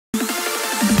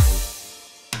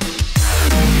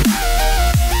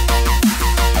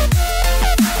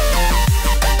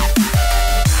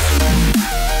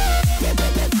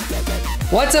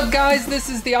What's up, guys? This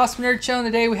is the Awesome Nerd Show, and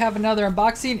today we have another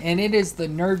unboxing, and it is the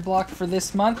Nerd Block for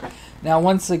this month. Now,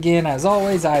 once again, as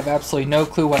always, I have absolutely no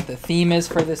clue what the theme is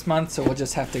for this month, so we'll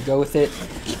just have to go with it.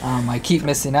 I keep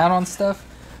missing out on stuff,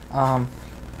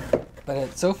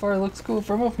 but so far it looks cool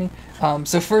from opening.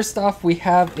 So first off, we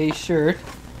have a shirt.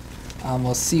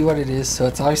 We'll see what it is. So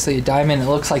it's obviously a diamond. It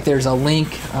looks like there's a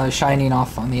link shining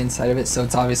off on the inside of it, so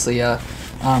it's obviously a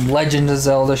Legend of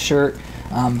Zelda shirt.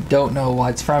 Don't know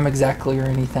what it's from exactly or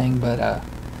anything, but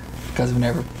because I've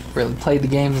never really played the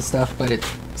games and stuff, but it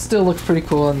still looks pretty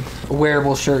cool, and a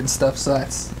wearable shirt and stuff, so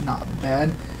that's not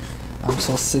bad.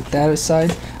 So I'll set that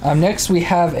aside. Next we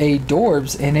have a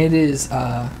Dorbz, and it is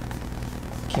can't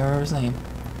remember his name.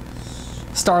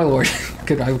 Star-Lord. I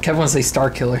kept wanting to say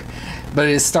Starkiller, but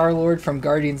it is Star-Lord from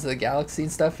Guardians of the Galaxy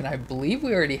and stuff, and I believe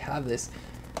we already have this.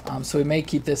 So we may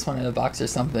keep this one in the box or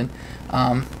something.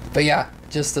 But yeah,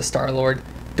 just the Star-Lord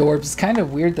Dorbz. It's kind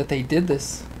of weird that they did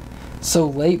this so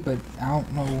late, but I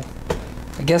don't know.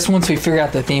 I guess once we figure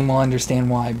out the theme, we'll understand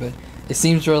why, but it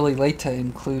seems really late to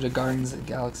include a Guardians of the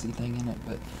Galaxy thing in it.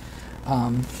 But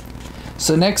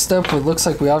so next up, it looks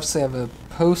like we obviously have a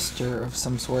poster of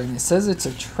some sort, and it says it's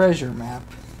a treasure map.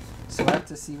 So I have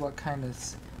to see what kind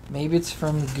of... Maybe it's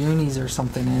from Goonies or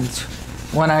something, and it's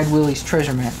One-Eyed Willie's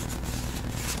treasure map.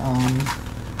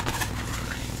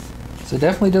 So it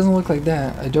definitely doesn't look like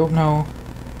that. I don't know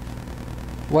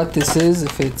what this is,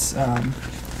 if it's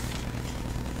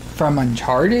from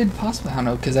Uncharted, possibly. I don't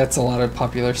know, because that's a lot of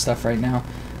popular stuff right now.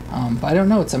 But I don't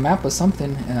know, it's a map of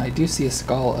something, and I do see a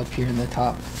skull up here in the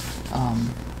top.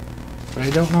 But I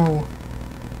don't know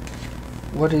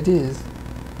what it is.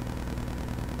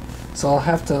 So I'll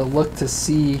have to look to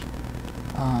see.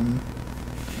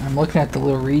 I'm looking at the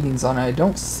little readings on it. I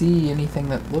don't see anything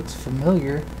that looks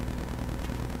familiar.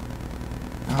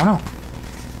 I don't know.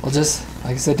 We'll just,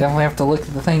 like I said, definitely have to look at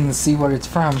the thing and see what it's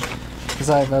from,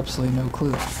 because I have absolutely no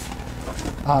clue.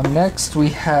 Next we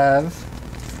have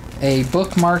a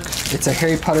bookmark. It's a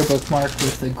Harry Potter bookmark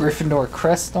with the Gryffindor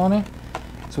crest on it.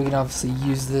 So we can obviously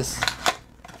use this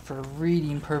for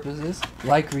reading purposes,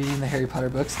 like reading the Harry Potter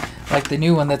books, like the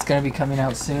new one that's going to be coming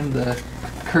out soon, the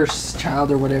Cursed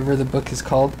Child or whatever the book is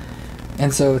called.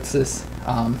 And so it's this,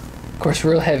 of course,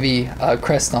 real heavy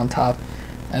crest on top,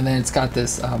 and then it's got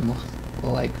this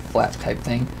like flat type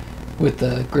thing with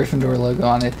the Gryffindor logo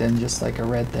on it, then just like a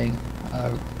red thing,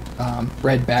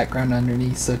 red background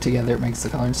underneath, so together it makes the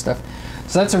color and stuff.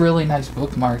 So that's a really nice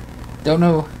bookmark. Don't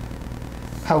know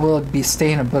how well it'd be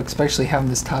staying a book, especially having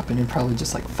this top, and it'd probably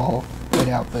just like fall right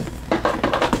out, but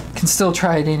can still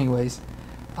try it anyways.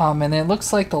 And then it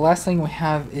looks like the last thing we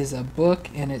have is a book,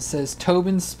 and it says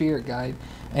Tobin's Spirit Guide,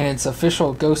 and it's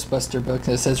official Ghostbuster book.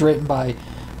 And it says written by,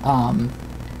 I'm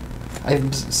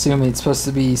assuming it's supposed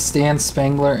to be Stan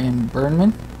Spengler and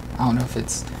Burnham. I don't know if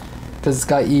it's, because it's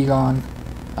got Egon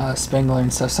Spengler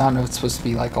and stuff, so I don't know if it's supposed to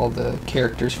be like all the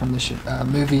characters from the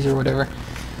movies or whatever,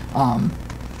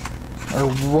 or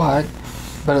what.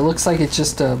 But it looks like it's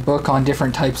just a book on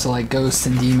different types of like ghosts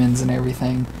and demons and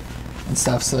everything and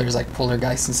stuff. So there's like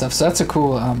poltergeists and stuff. So that's a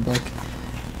cool book.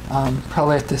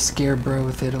 Probably have to scare bro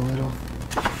with it a little,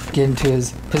 get into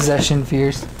his possession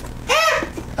fears.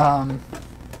 Then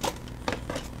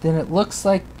it looks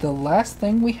like the last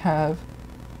thing we have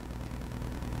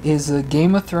is a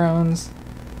Game of Thrones.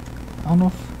 I don't know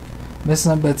if I'm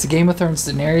missing it, but it's a Game of Thrones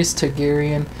Daenerys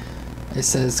Targaryen. It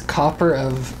says Copper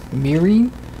of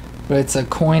Meereen, but it's a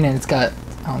coin, and it's got,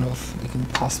 I don't know if you can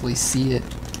possibly see it.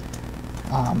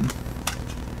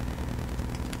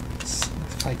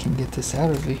 If I can get this out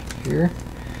of here,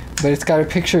 but it's got a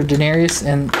picture of Daenerys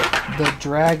and the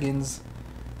dragons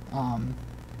on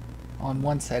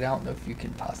one side. I don't know if you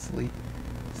can possibly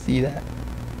see that.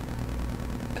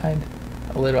 Kind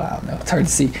of a little, I don't know, it's hard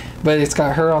to see, but it's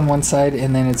got her on one side,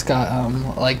 and then it's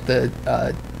got like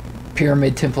the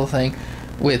pyramid temple thing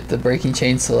with the breaking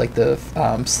chains, so like the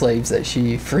slaves that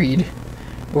she freed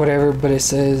or whatever. But it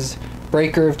says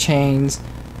Breaker of Chains,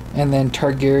 and then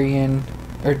Targaryen,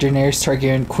 or Daenerys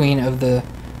Targaryen, Queen of the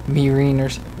Meereen, or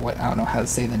what, I don't know how to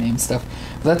say the name stuff,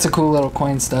 but that's a cool little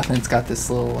coin stuff. And it's got this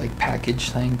little like package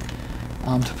thing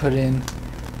to put in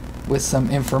with some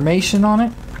information on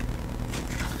it.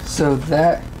 So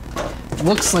that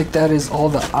looks like that is all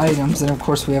the items. And of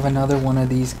course we have another one of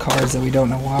these cards that we don't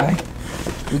know why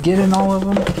we get in all of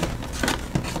them.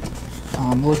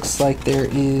 Looks like there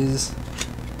is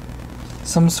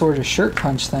some sort of shirt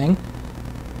punch thing.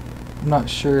 I'm not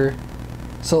sure.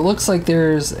 So it looks like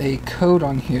there's a code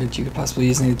on here that you could possibly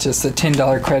use, and it's just a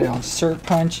 $10 credit on Shirt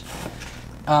Punch.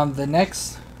 The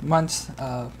next month's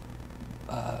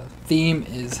theme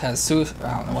is I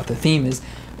don't know what the theme is,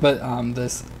 but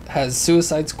this has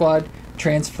Suicide Squad,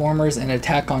 Transformers, and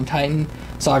Attack on Titan.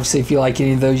 So obviously if you like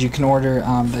any of those, you can order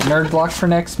the Nerd Block for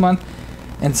next month.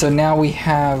 And so now we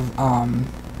have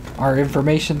our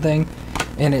information thing,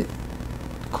 and it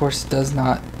of course does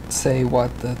not say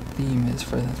what the theme is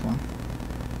for this one.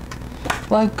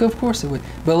 Like, of course it would.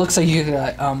 But it looks like you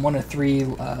got one of 3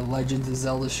 Legends of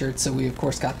Zelda shirts. So we, of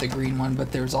course, got the green one,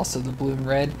 but there's also the blue and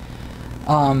red.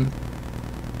 And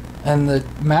the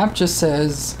map just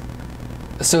says...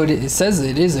 So it says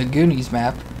it is a Goonies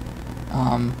map.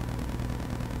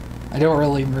 I don't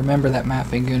really remember that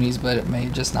map in Goonies, but it may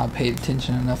have just not paid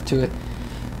attention enough to it.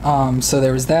 So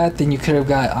there was that. Then you could have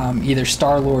got either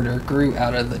Star-Lord or Groot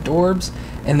out of the Dorbs.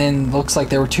 And then looks like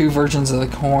there were 2 versions of the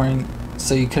coin.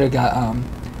 So you could have got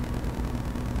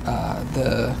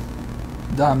the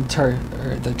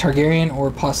Targaryen or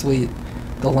possibly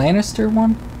the Lannister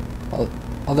one.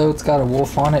 Although it's got a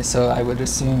wolf on it, so I would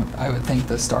think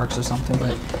the Starks or something.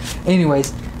 But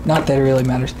anyways, not that it really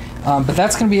matters. But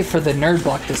that's going to be it for the Nerd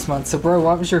Block this month. So bro,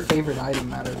 what was your favorite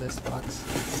item out of this box?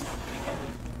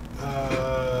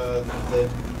 The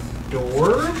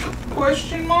door?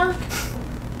 Question mark?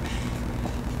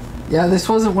 Yeah, this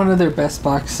wasn't one of their best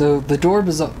boxes. So the Dorb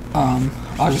is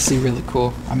obviously really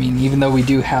cool. I mean, even though we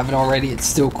do have it already, it's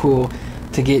still cool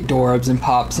to get Dorbs and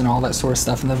Pops and all that sort of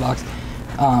stuff in the box.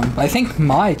 But I think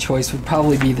my choice would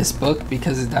probably be this book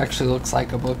because it actually looks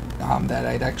like a book that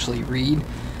I'd actually read.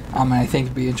 And I think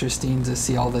it'd be interesting to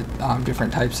see all the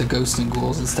different types of ghosts and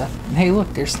ghouls and stuff. And hey,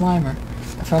 look, there's Slimer.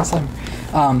 I found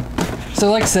Slimer.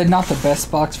 So like I said, not the best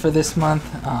box for this month.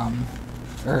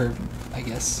 Or I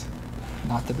guess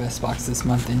not the best box this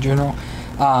month in general.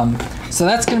 So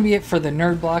that's going to be it for the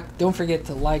Nerd Block. Don't forget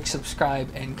to like, subscribe,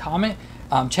 and comment.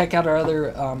 Check out our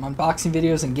other unboxing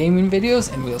videos and gaming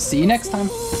videos, and we'll see you next time.